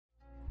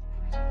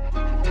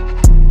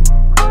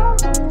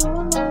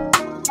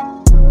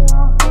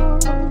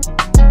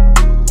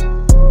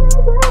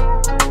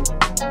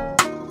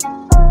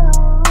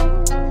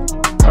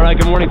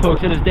morning,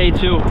 folks. It is day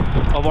 2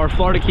 of our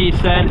Florida Keys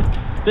send.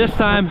 This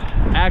time,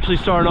 actually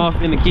starting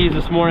off in the Keys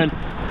this morning.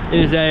 It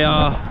is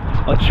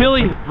a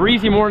chilly,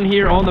 breezy morning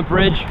here on the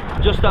bridge.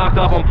 Just stocked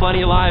up on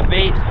plenty of live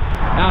bait.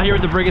 Out here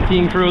with the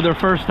Brigantine crew, their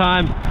first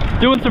time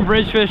doing some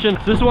bridge fishing.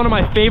 This is one of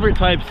my favorite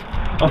types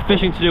of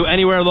fishing to do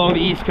anywhere along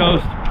the East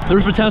Coast.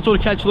 There's potential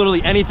to catch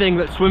literally anything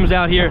that swims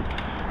out here,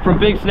 from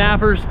big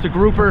snappers to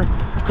grouper,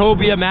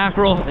 cobia,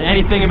 mackerel, and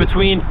anything in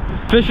between.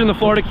 Fishing the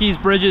Florida Keys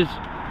bridges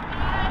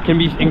can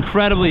be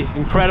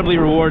incredibly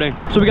rewarding.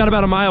 So we got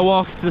about a mile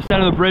walk to the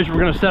center of the bridge. We're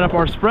gonna set up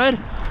our spread,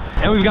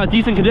 and we've got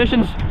decent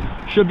conditions.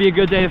 Should be a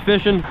good day of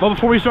fishing. But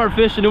before we start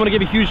fishing, I want to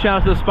give a huge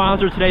shout out to the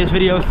sponsor of today's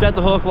video, Set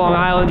the Hook Long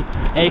Island,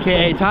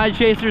 aka Tide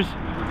Chasers.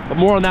 But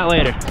more on that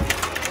later.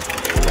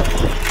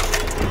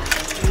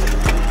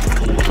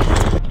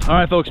 All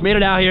right, folks, made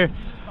it out here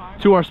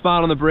to our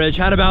spot on the bridge.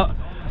 Had about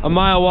a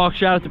mile walk.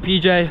 Shout out to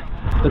PJ,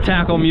 the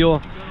tackle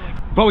mule.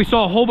 But we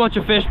saw a whole bunch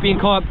of fish being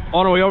caught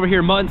on our way over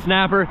here. Mutton,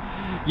 snapper,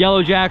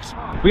 yellow jacks.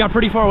 We got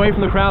pretty far away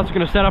from the crowd, so we're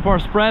gonna set up our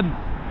spread.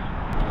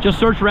 Just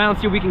search around,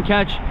 see what we can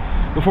catch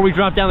before we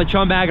drop down the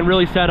chum bag and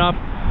really set up.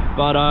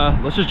 But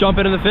let's just jump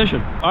into the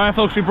fishing. All right,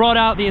 folks, we brought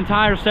out the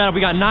entire setup.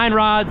 We got 9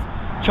 rods,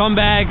 chum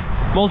bag,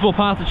 multiple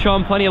pots of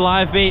chum, plenty of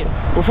live bait.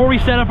 Before we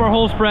set up our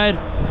whole spread,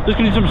 just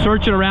gonna do some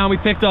searching around. We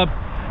picked up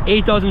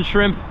 8 dozen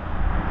shrimp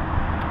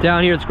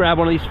down here. Let's grab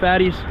one of these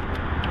fatties.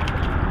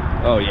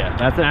 Oh yeah,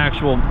 that's an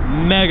actual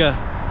mega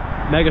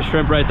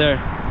shrimp right there.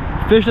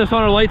 Fish this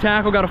on our light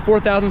tackle. Got a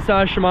 4,000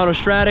 size Shimano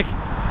Stratic,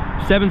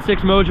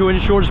 7.6 Mojo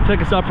inshore. Just pick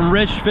us up from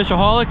Rich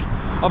Fishaholic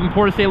up in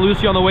Port of St.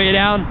 Lucie on the way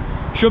down.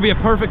 Should be a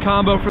perfect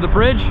combo for the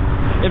bridge.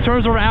 In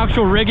terms of our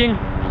actual rigging,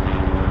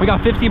 we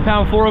got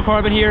 15-pound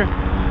fluorocarbon here,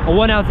 a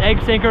 1-ounce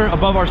egg sinker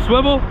above our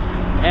swivel,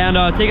 and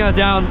taking that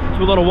down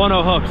to a little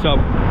 1/0 hook. So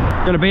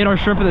gonna bait our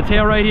shrimp in the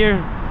tail right here,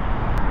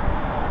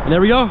 and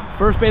there we go,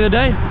 first bait of the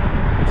day.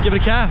 Let's give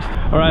it a cast.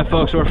 All right,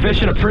 folks, so we're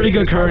fishing a pretty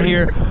good current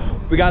here.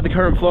 We got the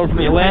current flowing from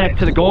the Atlantic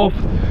to the Gulf,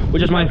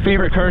 which is my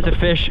favorite current to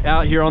fish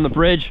out here on the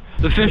bridge.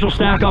 The fish will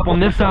stack up on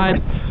this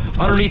side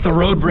underneath the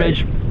road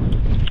bridge,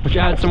 which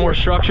adds some more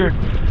structure.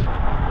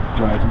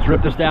 All right, let's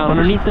rip this down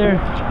underneath there.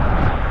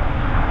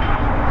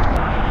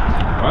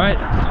 All right,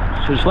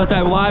 so just let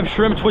that live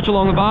shrimp twitch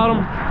along the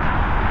bottom.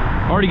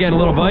 Already getting a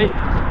little bite.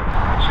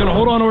 Just gonna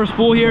hold on to our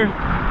spool here,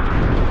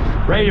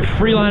 ready to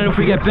free line it if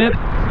we get bit.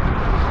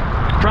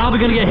 Probably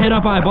gonna get hit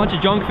up by a bunch of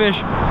junk fish,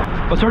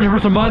 but searching for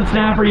some mutton,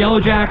 snapper, yellow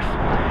jacks,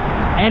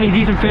 any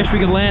decent fish we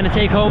can land and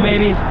take home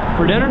maybe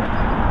for dinner.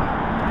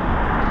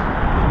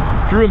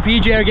 Drew and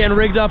PJ are getting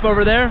rigged up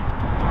over there.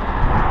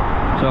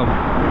 So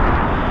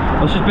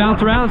let's just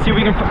bounce around and see if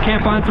we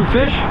can't find some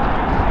fish.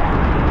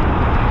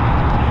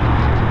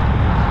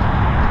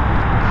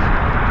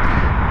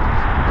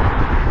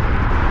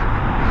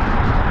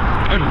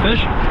 There's a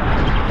fish.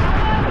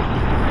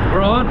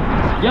 We're on.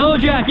 Yellow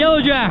jack,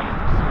 yellow jack.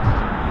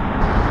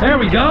 There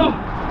we go.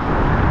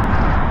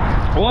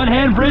 One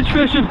hand bridge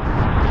fishing.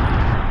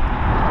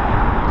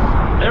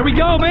 There we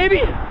go,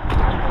 baby.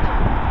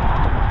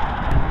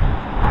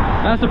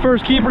 That's the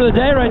first keeper of the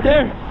day right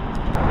there.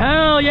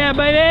 Hell yeah,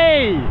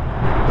 baby.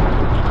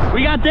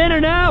 We got dinner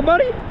now,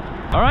 buddy.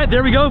 All right,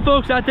 there we go,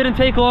 folks. That didn't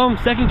take long.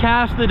 Second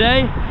cast of the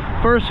day,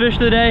 first fish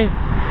of the day.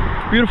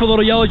 Beautiful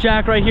little yellow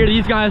jack right here.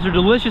 These guys are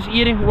delicious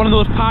eating. One of the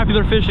most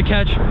popular fish to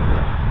catch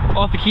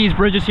off the Keys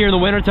bridges here in the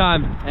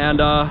wintertime. And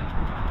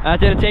that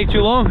didn't take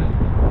too long.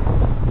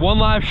 1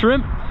 live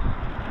shrimp,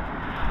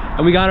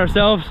 and we got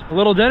ourselves a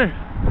little dinner.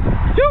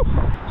 Whew.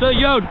 So,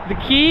 yo, the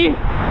key,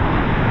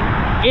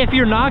 if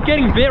you're not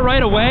getting bit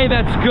right away,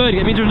 that's good.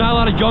 It means there's not a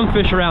lot of junk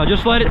fish around.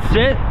 Just let it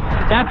sit.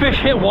 That fish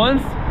hit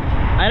once.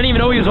 I didn't even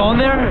know he was on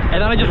there,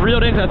 and then I just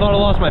reeled in because I thought I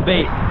lost my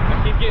bait.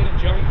 I keep getting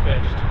junk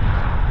fished.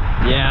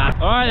 Yeah.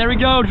 All right, there we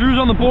go. Drew's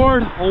on the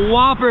board. A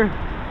whopper.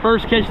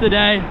 First catch of the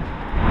day.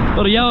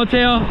 Little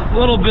yellowtail, a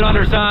little bit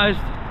undersized.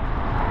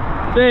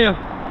 See ya.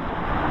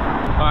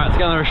 All right, let's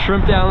get another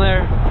shrimp down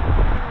there.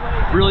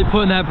 Really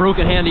putting that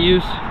broken hand to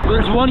use.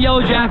 There's 1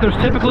 yellow jack. There's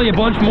typically a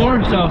bunch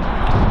more, so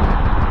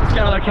let's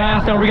get another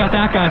cast. Where we got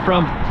that guy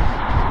from.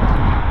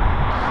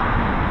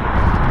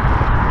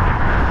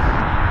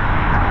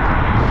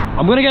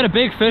 I'm gonna get a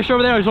big fish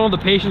over there. I just don't have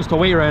the patience to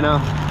wait right now.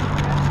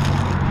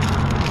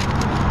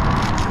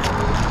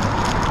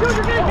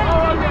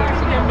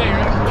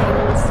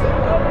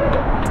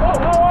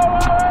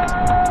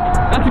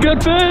 That's a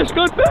good fish,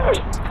 good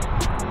fish.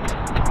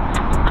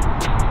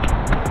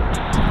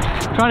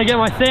 Trying to get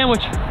my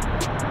sandwich.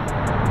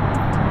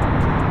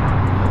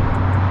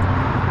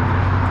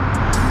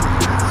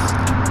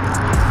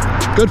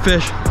 Good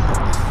fish.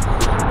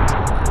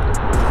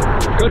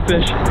 Good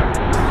fish.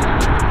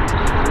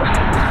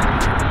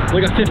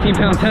 We got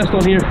 15-pound test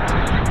on here.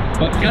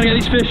 But gotta get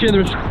these fish in.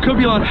 There's could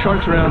be a lot of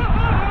sharks around.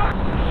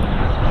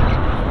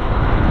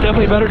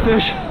 Definitely better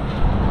fish.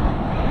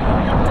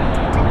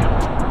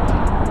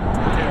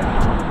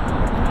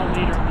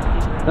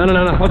 No.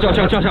 Watch out.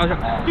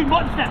 Dude,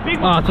 mutton's that big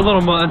one. Oh, it's a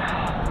little mutton.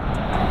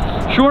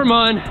 Short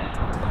mutton.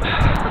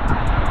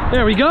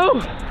 There we go.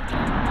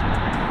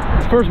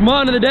 First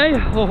mutton of the day, a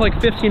little like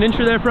 15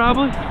 incher there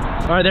probably.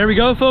 All right, there we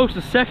go, folks.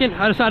 The second,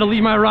 I decided to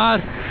leave my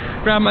rod,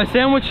 grab my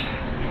sandwich.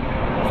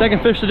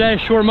 Second fish today,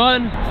 short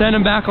mutton. Send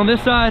him back on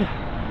this side.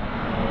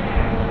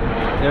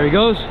 There he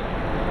goes.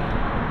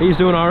 He's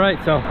doing all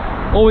right. So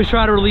always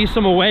try to release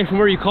him away from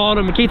where you caught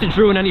him in case it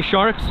drew in any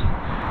sharks.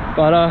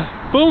 But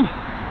boom.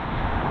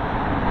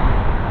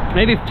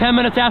 Maybe 10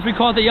 minutes after we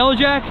caught the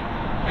yellowjack,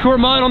 short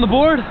mutton on the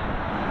board.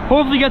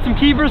 Hopefully get some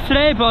keepers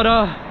today, but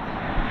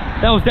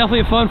that was definitely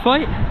a fun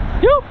fight.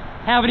 Whew.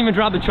 Haven't even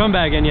dropped the chum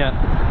bag in yet.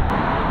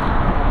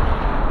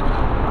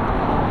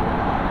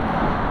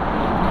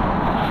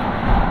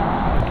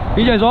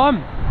 PJ's on.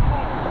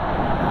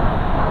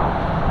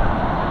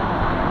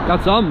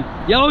 Got some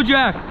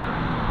yellowjack.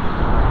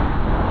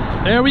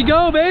 There we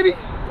go, baby. Woo!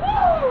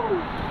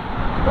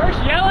 First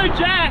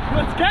yellowjack,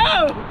 let's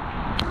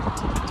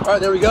go. All right,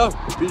 there we go.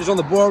 PJ's on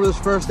the board with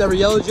his first ever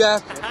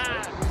yellowjack.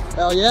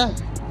 Hell yeah.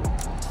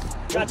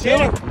 Got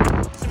it.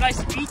 Some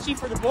nice beachy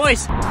for the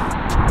boys.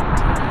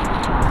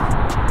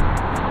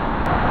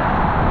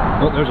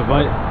 Oh, there's a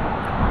bite.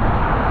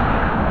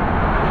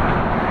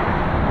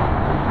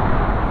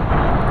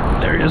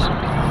 There he is.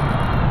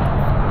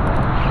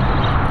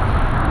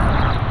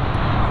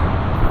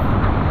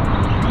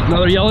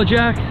 Another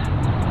yellowjack.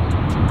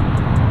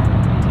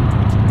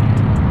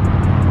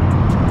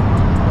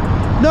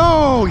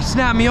 No, he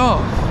snapped me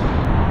off.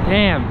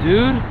 Damn,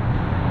 dude.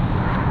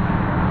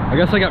 I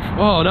guess I got,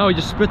 oh no, he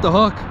just spit the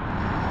hook.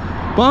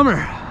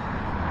 Bummer.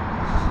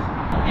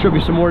 Should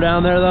be some more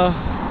down there though.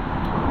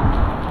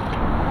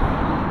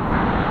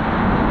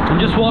 I'm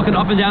just walking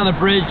up and down the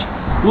bridge,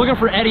 looking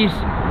for eddies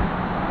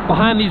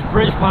behind these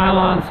bridge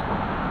pylons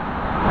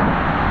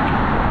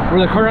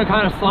where the current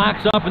kind of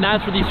slacks up, and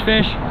that's where these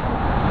fish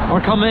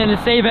are coming in to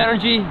save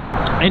energy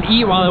and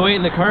eat while they wait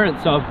in the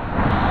current. So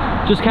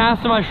just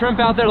casting my shrimp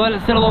out there, letting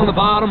it sit along the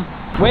bottom,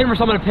 waiting for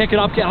someone to pick it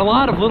up, getting a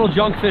lot of little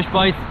junk fish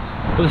bites.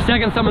 But the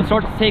second someone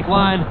starts to take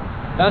line,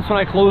 that's when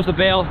I close the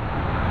bail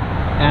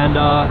and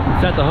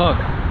set the hook.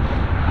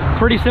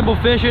 Pretty simple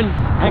fishing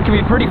and can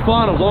be pretty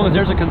fun as long as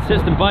there's a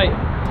consistent bite.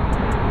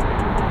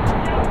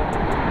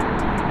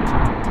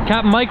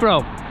 Captain Micro.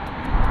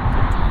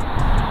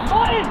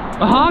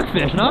 A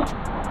hogfish, no?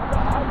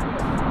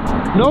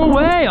 No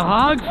way, a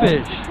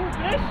hogfish.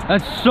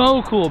 That's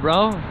so cool,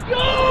 bro.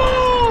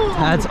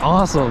 That's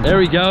awesome. There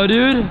we go,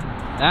 dude.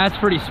 That's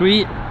pretty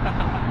sweet.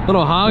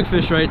 Little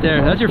hogfish right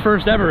there. That's your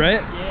first ever,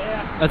 right?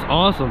 Yeah. That's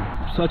awesome.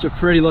 Such a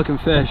pretty looking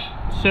fish.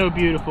 So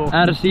beautiful.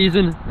 Out of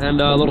season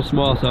and a little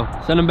small, so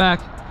send him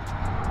back.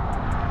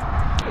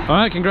 All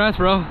right, congrats,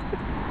 bro.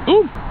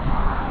 Ooh.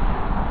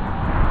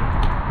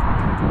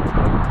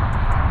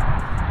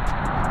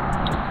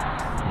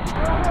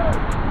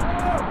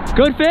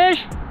 Good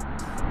fish.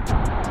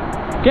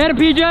 Get it,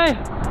 PJ.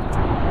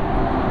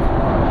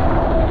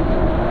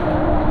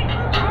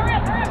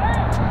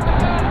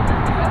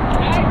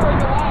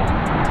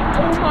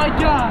 Oh my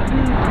God,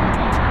 dude.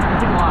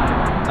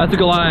 That's a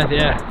Goliath,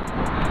 yeah.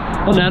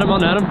 I'll net him, I'll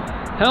net him.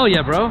 Hell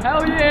yeah, bro.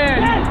 Hell yeah.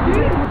 Yes,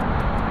 dude.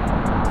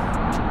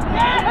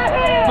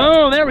 Yes.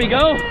 Oh, there we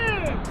go.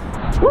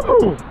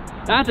 Woo!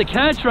 That's a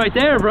catch right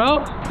there,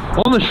 bro.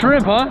 On the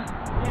shrimp, huh?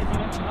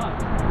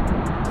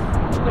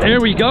 There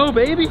we go,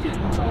 baby.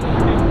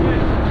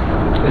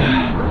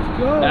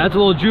 That's a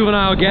little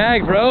juvenile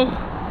gag, bro. It's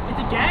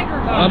a gag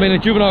or not? I mean, a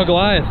juvenile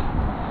Goliath.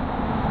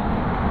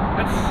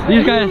 That's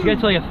These guys get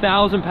to like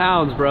 1,000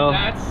 pounds, bro.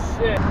 That's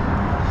sick.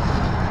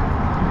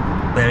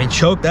 Man, he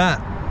choked that.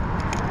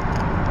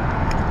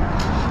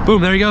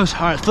 Boom, there he goes.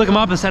 All right, flick him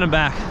up and send him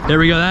back. There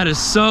we go. That is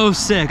so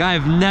sick. I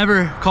have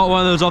never caught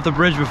one of those off the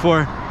bridge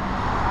before.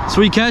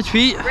 Sweet catch,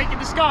 Pete. Breaking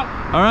the skunk.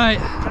 All right,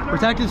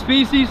 protected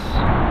species.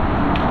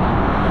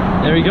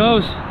 There he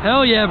goes.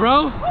 Hell yeah,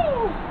 bro.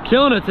 Woo.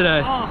 Killing it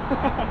today. Oh.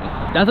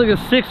 That's like the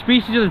 6th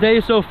species of the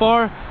day so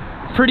far.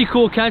 Pretty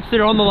cool catch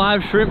there on the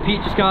live shrimp.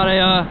 Pete just got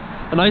a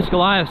nice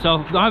Goliath.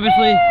 So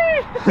obviously,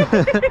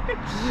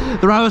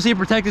 they're obviously a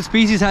protected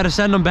species, had to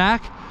send them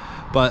back,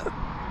 but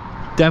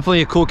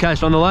definitely a cool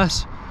catch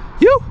nonetheless.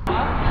 You.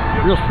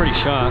 Reel's pretty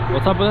shot.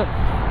 What's up with it?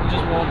 It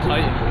just won't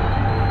tighten.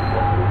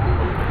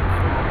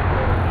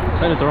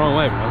 Tighten it the wrong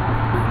way, bro.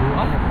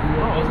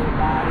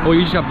 Oh,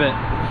 you just got bit.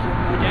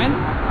 Again?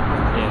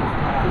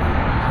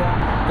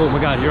 Yeah. Oh my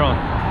God, you're on.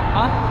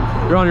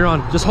 Huh? You're on, you're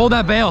on. Just hold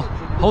that bail.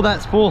 Hold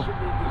that spool.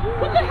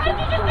 What the heck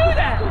did you just do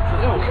that?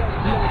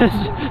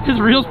 His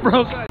reel's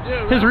broke.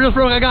 His reel's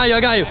broke. I got you,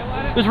 I got you.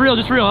 Just reel,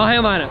 I'll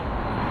handline it.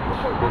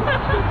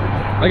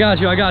 I got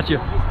you, I got you.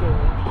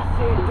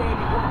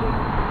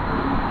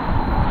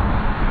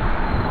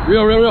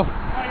 Reel, reel, reel.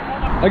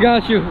 I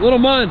got you. Little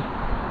mud.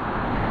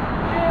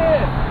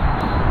 Yeah.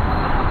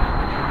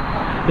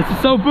 This is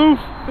so boof.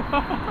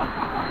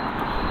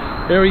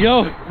 There we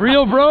go.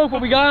 Reel broke,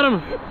 but we got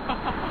him.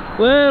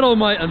 Little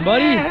mutton,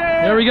 buddy.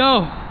 Yeah. There we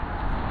go.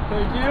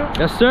 Thank you.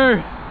 Yes,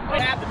 sir.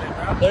 What happened there,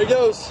 bro? There he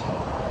goes.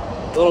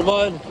 Little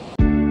mud.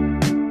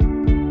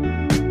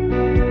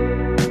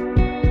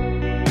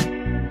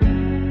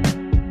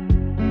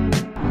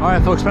 All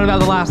right, folks, spent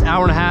about the last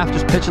hour and a half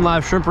just pitching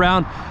live shrimp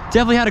around.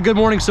 Definitely had a good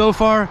morning so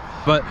far,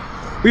 but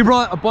we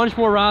brought a bunch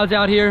more rods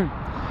out here,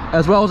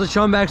 as well as a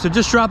chum bag. So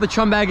just dropped the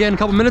chum bag in a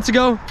couple minutes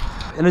ago.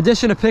 In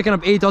addition to picking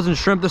up 8 dozen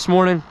shrimp this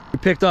morning, we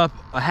picked up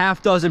a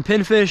half dozen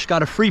pinfish,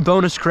 got a free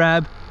bonus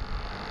crab,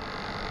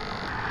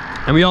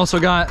 and we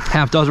also got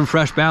half dozen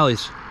fresh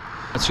ballies.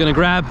 It's gonna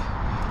grab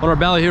on our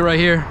ballyhoo right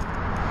here.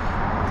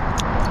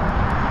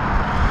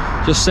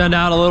 Just send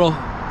out a little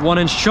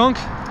 1-inch chunk.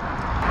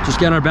 Just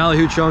getting our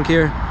ballyhoo chunk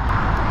here,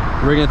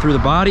 rigging it through the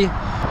body.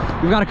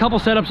 We've got a couple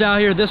setups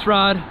out here. This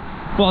rod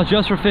bought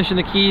just for fishing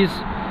the Keys.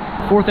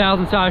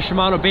 4,000 size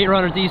Shimano Bait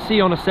Runner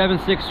DC on a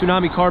 7.6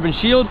 Tsunami carbon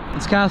shield.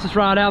 Let's cast this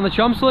rod out in the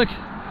chum slick.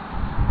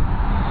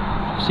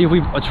 See if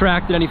we've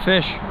attracted any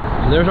fish.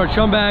 So there's our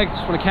chum bag.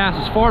 Just want to cast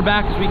as far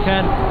back as we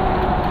can.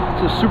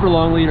 It's a super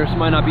long leader, so it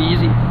might not be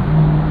easy.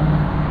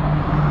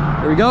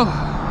 There we go.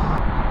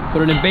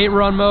 Put it in bait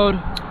run mode.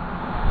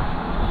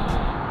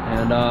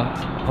 And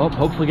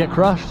hopefully get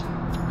crushed.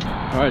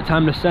 All right,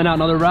 time to send out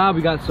another rod.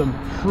 We got some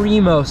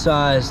primo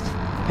sized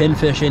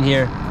pinfish in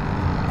here.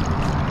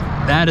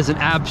 That is an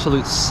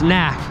absolute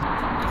snack.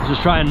 Let's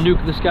just try and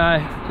nuke this guy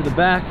to the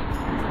back.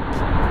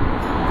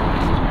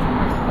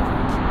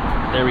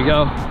 There we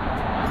go.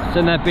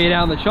 Send that bait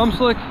out in the chum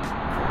slick.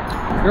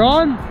 You're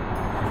on.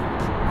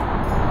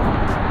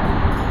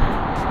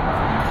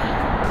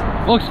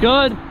 Looks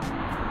good.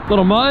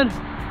 Little mud.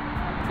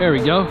 There we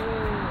go.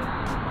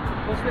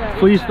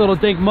 Fleece little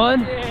dink mud.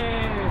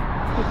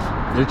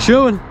 They're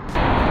chewing.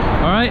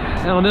 All right,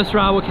 and on this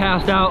rod we'll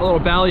cast out a little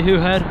ballyhoo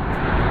head.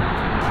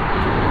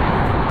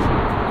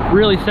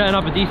 Really setting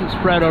up a decent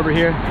spread over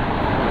here.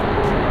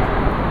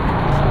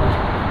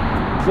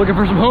 Looking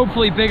for some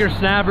hopefully bigger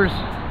snappers.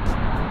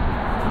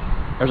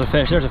 There's a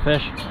fish, there's a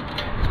fish.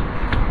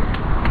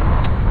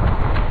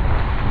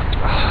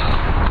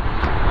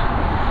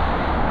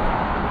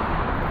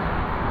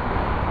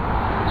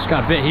 Just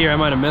got bit here, I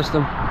might have missed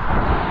him.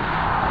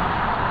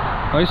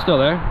 Oh, he's still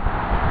there.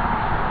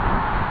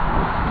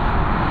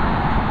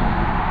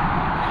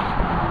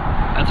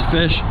 That's a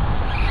fish.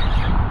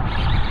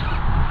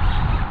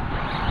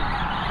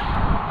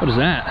 What is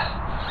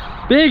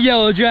that? Big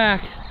yellow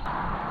jack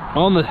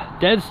on the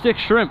dead stick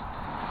shrimp.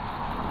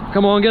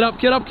 Come on, get up,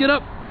 get up, get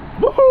up.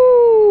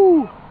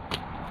 Woohoo!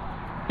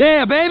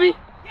 Yeah, baby.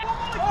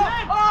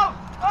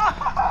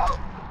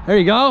 There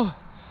you go.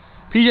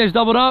 PJ's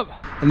doubled up.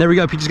 And there we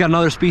go, PJ's got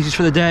another species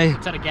for the day.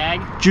 Is that a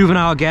gag?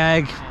 Juvenile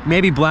gag,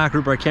 maybe black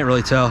grouper, I can't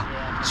really tell.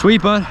 Yeah. Sweet,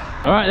 bud.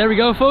 All right, there we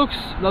go, folks.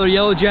 Another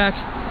yellow jack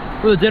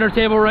for the dinner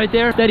table right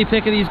there. Steady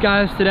pick of these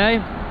guys today.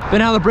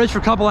 Been out on the bridge for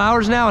a couple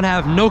hours now and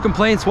have no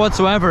complaints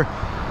whatsoever.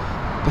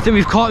 I think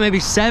we've caught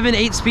maybe 7,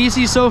 8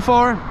 species so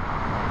far.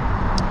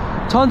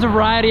 Tons of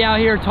variety out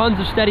here, tons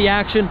of steady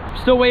action.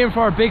 Still waiting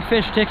for our big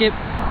fish ticket,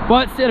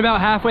 but sitting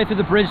about halfway through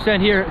the bridge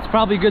send here. It's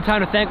probably a good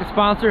time to thank the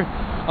sponsor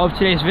of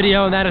today's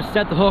video, and that is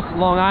Set the Hook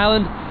Long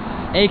Island,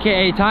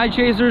 aka Tide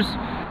Chasers.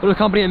 They're the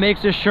company that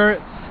makes this shirt,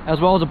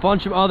 as well as a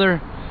bunch of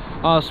other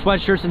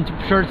sweatshirts and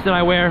shirts that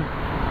I wear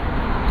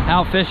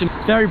out fishing.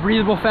 It's very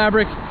breathable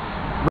fabric,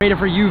 rated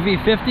for UV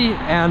 50,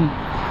 and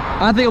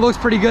I think it looks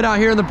pretty good out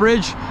here in the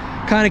bridge.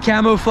 Kind of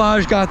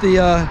camouflage, got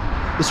the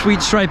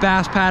sweet striped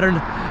bass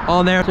pattern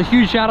on there. So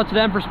huge shout out to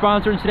them for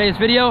sponsoring today's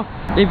video.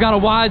 They've got a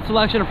wide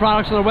selection of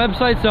products on their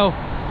website, so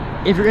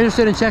if you're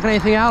interested in checking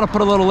anything out, I'll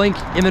put a little link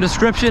in the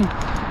description.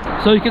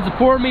 So you can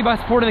support me by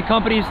supporting the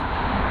companies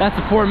that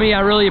support me.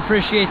 I really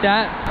appreciate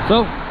that.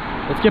 So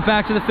let's get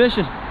back to the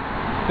fishing.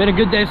 Been a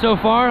good day so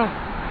far.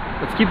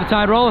 Let's keep the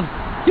tide rolling.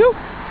 Yoo!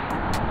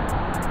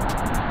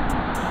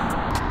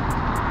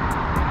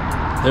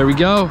 There we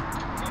go.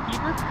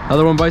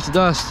 Another one bites the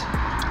dust.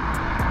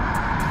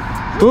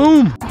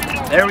 Boom!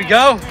 There we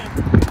go.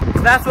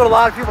 So that's what a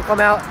lot of people come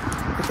out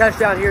to catch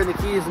down here in the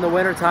Keys in the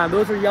winter time.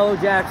 Those are yellow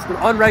jacks. They're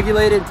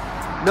unregulated,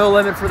 no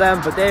limit for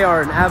them, but they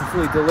are an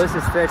absolutely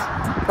delicious fish.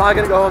 Probably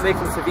gonna go home and make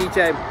some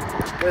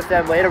ceviche with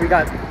them later. We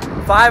got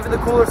 5 in the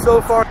cooler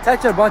so far.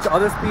 Catching a bunch of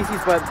other species,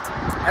 but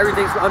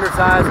everything's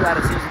undersized out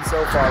of season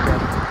so far.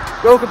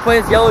 But no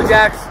complaints. Yellow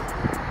jacks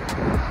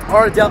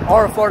are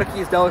a Florida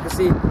Keys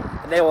delicacy,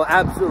 and they will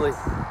absolutely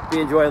be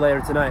enjoyed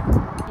later tonight.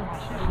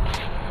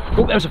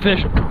 Oh, there's a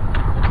fish.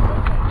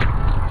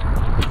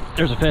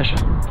 There's a fish.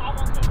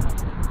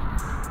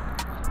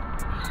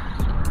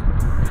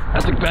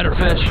 That's a better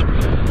fish.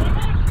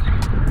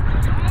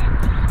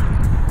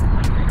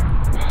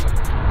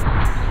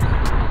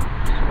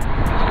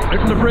 Away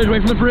from the bridge, away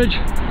from the bridge.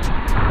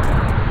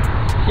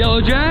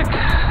 Yellow jack.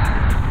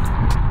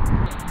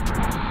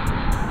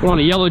 We're on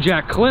a yellow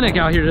jack clinic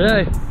out here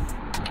today.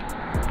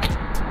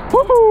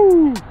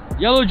 Woohoo!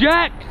 Yellow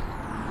jack.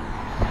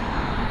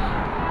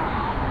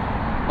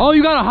 Oh,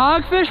 you got a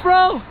hogfish,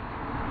 bro?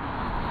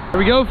 There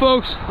we go,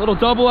 folks. A little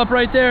double up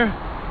right there.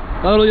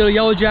 Another little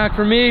yellow jack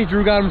for me.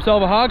 Drew got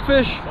himself a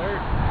hogfish.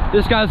 Sure.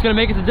 This guy's gonna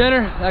make it to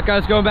dinner. That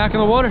guy's going back in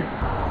the water.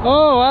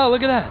 Oh, wow,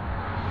 look at that.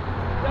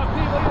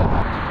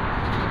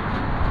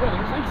 Yeah,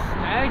 there's like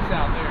snags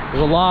out there.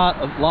 There's a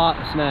lot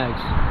of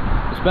snags,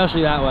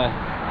 especially that way.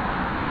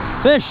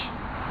 Fish.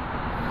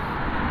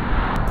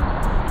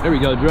 There we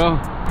go, Dro.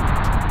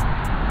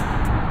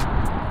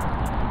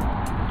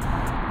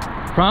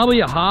 Probably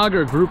a hog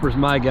or a grouper's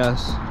my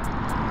guess.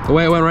 The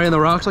way it went right in the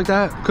rocks like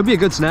that. Could be a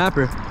good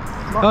snapper.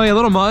 Oh yeah, a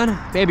little mud,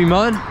 baby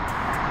mud.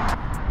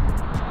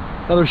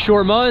 Another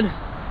short mud.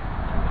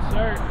 Yes,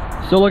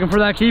 sir. Still looking for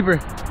that keeper.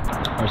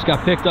 I just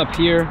got picked up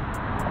here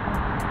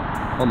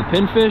on the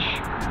pinfish.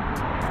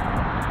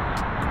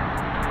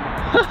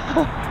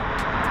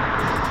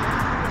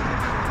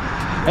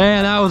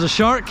 And that was a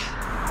shark.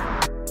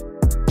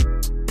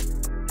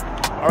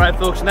 All right,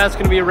 folks, and that's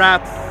gonna be a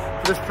wrap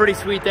for this pretty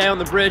sweet day on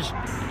the bridge.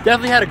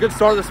 Definitely had a good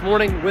start this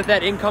morning with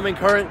that incoming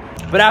current,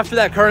 but after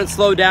that current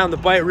slowed down, the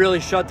bite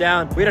really shut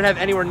down. We didn't have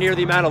anywhere near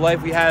the amount of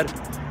life we had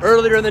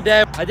earlier in the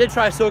day. I did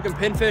try soaking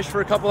pinfish for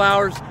a couple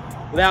hours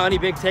without any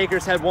big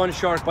takers. Had one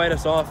shark bite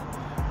us off,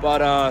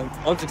 but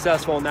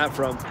unsuccessful on that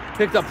front.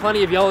 Picked up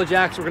plenty of yellow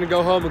jacks. We're gonna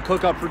go home and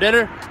cook up for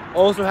dinner.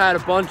 Also had a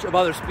bunch of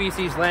other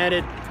species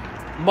landed.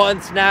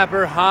 Mutton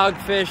snapper,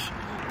 hogfish.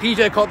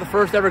 PJ caught the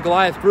first ever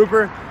Goliath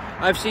grouper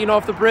I've seen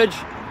off the bridge,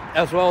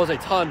 as well as a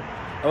ton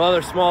of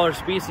other smaller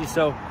species.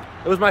 So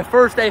it was my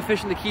first day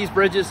fishing the Keys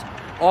bridges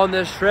on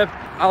this trip.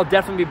 I'll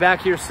definitely be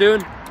back here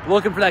soon,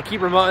 looking for that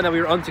keeper mutton that we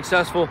were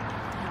unsuccessful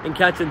in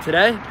catching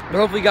today. But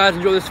hopefully you guys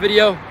enjoy this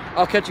video.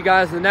 I'll catch you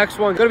guys in the next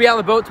one. Gonna be out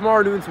on the boat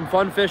tomorrow doing some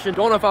fun fishing.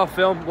 Don't know if I'll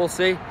film, we'll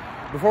see.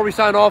 Before we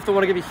sign off, I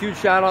want to give a huge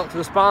shout out to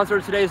the sponsor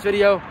of today's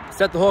video,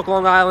 Set the Hook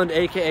Long Island,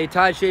 aka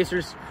Tide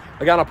Chasers.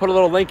 Again, I'll put a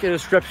little link in the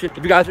description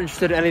if you guys are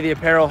interested in any of the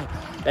apparel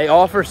they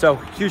offer. So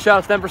huge shout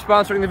out to them for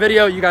sponsoring the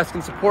video. You guys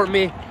can support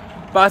me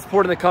by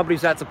supporting the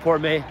companies that support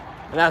me.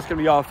 And that's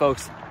gonna be all,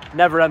 folks.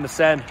 Never end the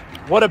send.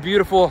 What a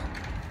beautiful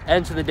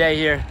end to the day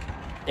here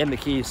in the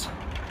Keys.